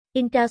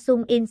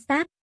Introduction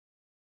Insta.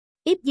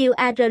 If you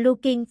are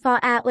looking for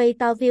a way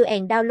to view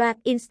and download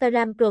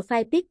Instagram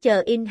profile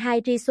picture in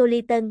high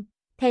resolution,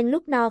 then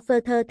look no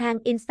further than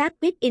Insta.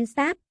 With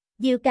Insta,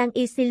 you can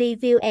easily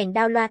view and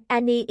download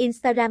any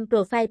Instagram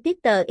profile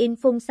picture in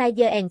full size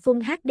and full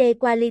HD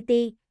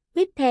quality.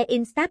 With the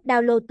Insta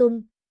download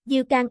tool,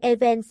 you can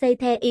even save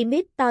the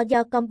image to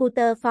your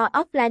computer for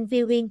offline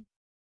viewing.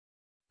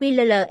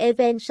 Will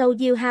even show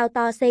you how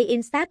to save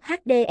Insta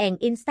HD and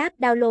Insta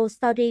download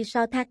story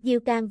so that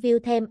you can view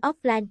them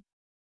offline.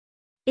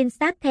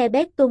 Insta the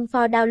best tool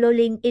for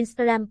downloading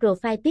Instagram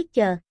profile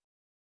picture.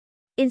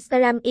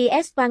 Instagram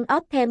is one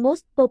of the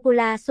most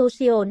popular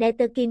social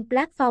networking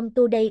platforms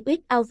today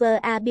with over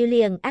a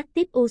billion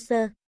active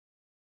users.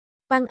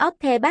 One of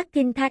the best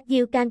things that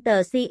you can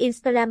see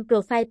Instagram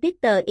profile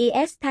picture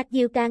is that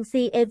you can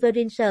see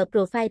everyone's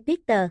profile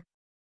picture.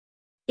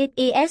 It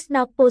is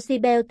not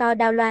possible to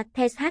download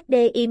the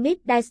HD image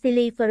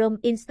directly from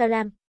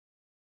Instagram.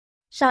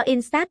 So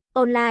Insta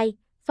online,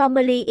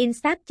 formerly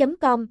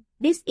Insta.com,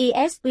 this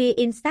is where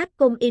Insta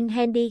come in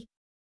handy.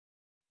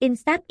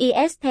 Insta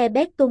is the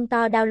best tool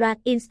to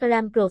download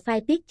Instagram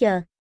profile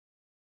picture.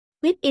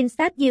 With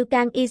Insta you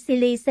can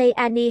easily save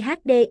any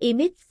HD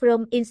image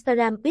from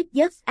Instagram with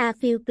just a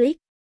few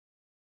clicks.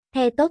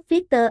 The top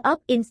feature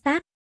of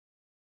Insta.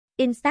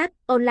 Insta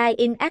online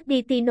in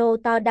addition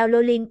to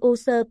downloading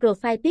user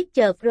profile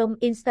picture from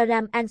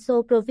Instagram and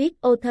so provide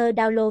other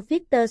download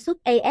features such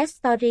as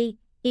story,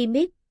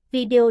 image,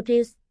 video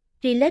reels,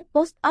 relate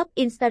post of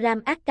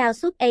Instagram account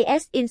such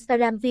as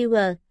Instagram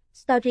viewer,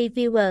 story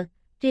viewer,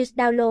 reels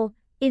download,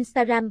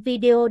 Instagram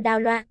video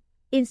download,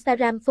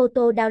 Instagram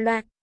photo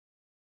download.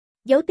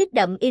 Dấu tích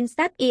đậm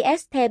Insta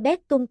is the best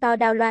tool to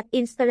download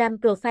Instagram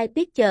profile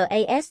picture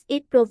as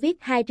it provides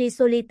high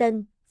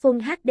resolution, full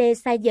HD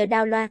size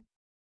download.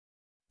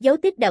 Dấu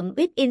tích đậm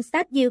with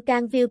Insta you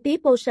can view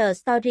people's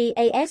story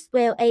as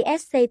well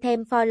as save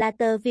them for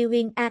later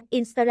viewing at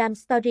Instagram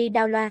story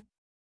download.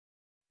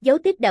 Dấu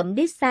tích đậm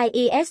this site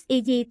is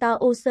easy to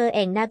user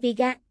and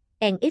navigate,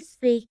 and it's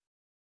free.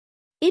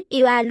 If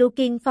you are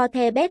looking for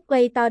the best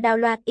way to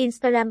download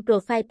Instagram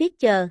profile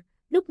picture,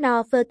 look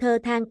no further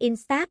than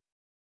Insta.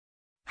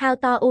 How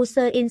to use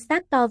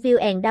Insta to view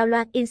and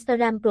download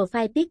Instagram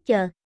profile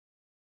picture.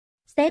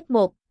 Step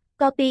 1.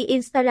 Copy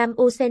Instagram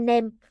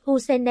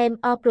username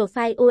or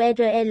profile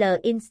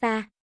URL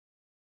Insta.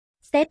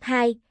 Step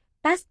 2.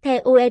 Paste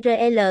the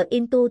URL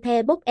into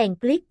the box and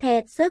click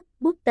the search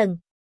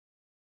button.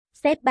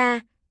 Step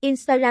 3.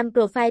 Instagram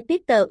profile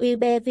picture will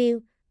be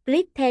viewed.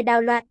 Click the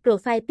download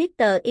profile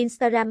picture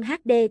Instagram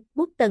HD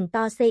button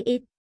to see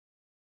it.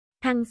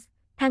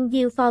 Thank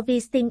you for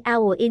visiting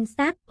our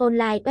Insta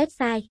online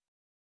website.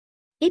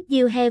 If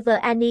you have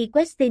any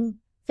question,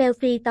 feel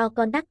free to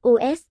contact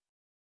us.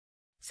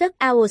 Search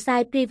our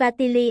site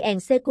privately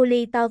and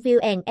securely to view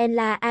and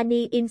enlarge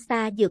any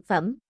Insta dược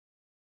phẩm.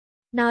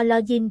 No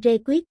login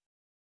required.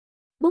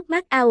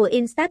 Bookmark our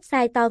Insta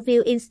site to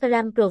view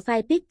Instagram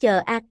profile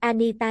picture at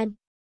any time.